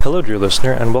Hello dear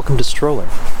listener, and welcome to Strolling.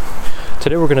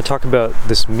 Today we're going to talk about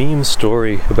this meme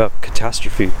story about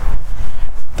catastrophe,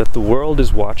 that the world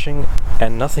is watching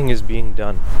and nothing is being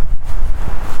done.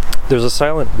 There's a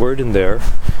silent word in there,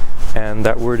 and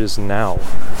that word is now.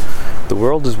 The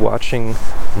world is watching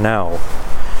now,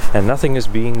 and nothing is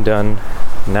being done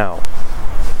now.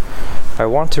 I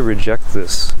want to reject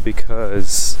this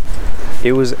because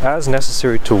it was as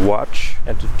necessary to watch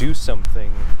and to do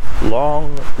something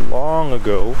long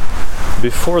ago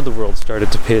before the world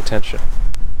started to pay attention.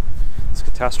 This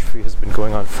catastrophe has been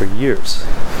going on for years,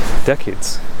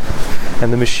 decades,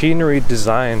 and the machinery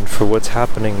designed for what's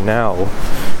happening now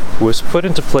was put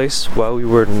into place while we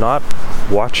were not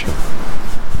watching.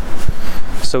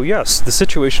 So yes, the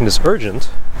situation is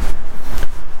urgent,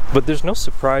 but there's no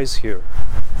surprise here.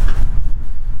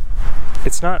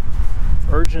 It's not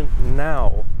urgent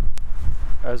now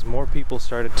as more people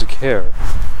started to care.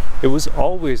 It was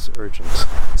always urgent.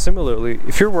 Similarly,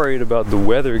 if you're worried about the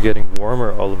weather getting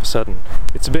warmer all of a sudden,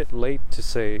 it's a bit late to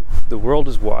say the world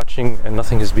is watching and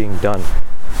nothing is being done,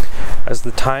 as the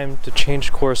time to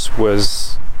change course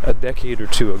was a decade or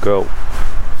two ago.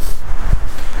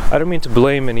 I don't mean to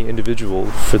blame any individual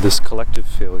for this collective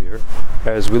failure,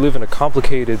 as we live in a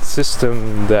complicated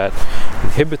system that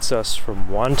inhibits us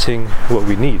from wanting what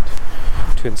we need,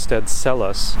 to instead sell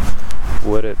us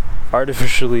what it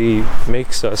artificially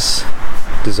makes us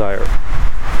desire.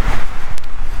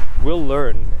 We'll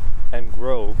learn and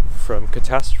grow from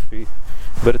catastrophe,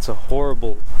 but it's a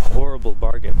horrible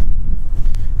bargain.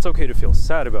 It's okay to feel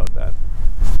sad about that,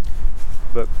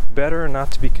 but better not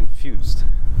to be confused.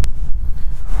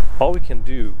 All we can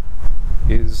do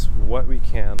is what we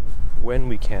can, when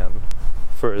we can,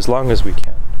 for as long as we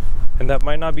can. And that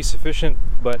might not be sufficient,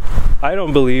 but I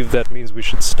don't believe that means we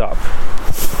should stop,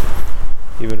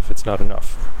 even if it's not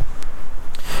enough.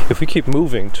 If we keep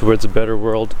moving towards a better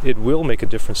world, it will make a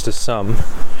difference to some,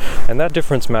 and that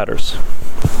difference matters.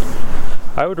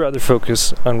 I would rather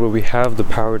focus on where we have the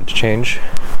power to change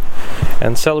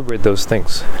and celebrate those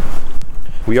things.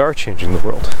 We are changing the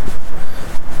world,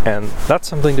 and that's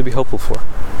something to be hopeful for.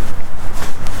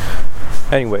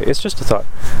 Anyway, it's just a thought,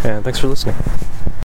 and thanks for listening.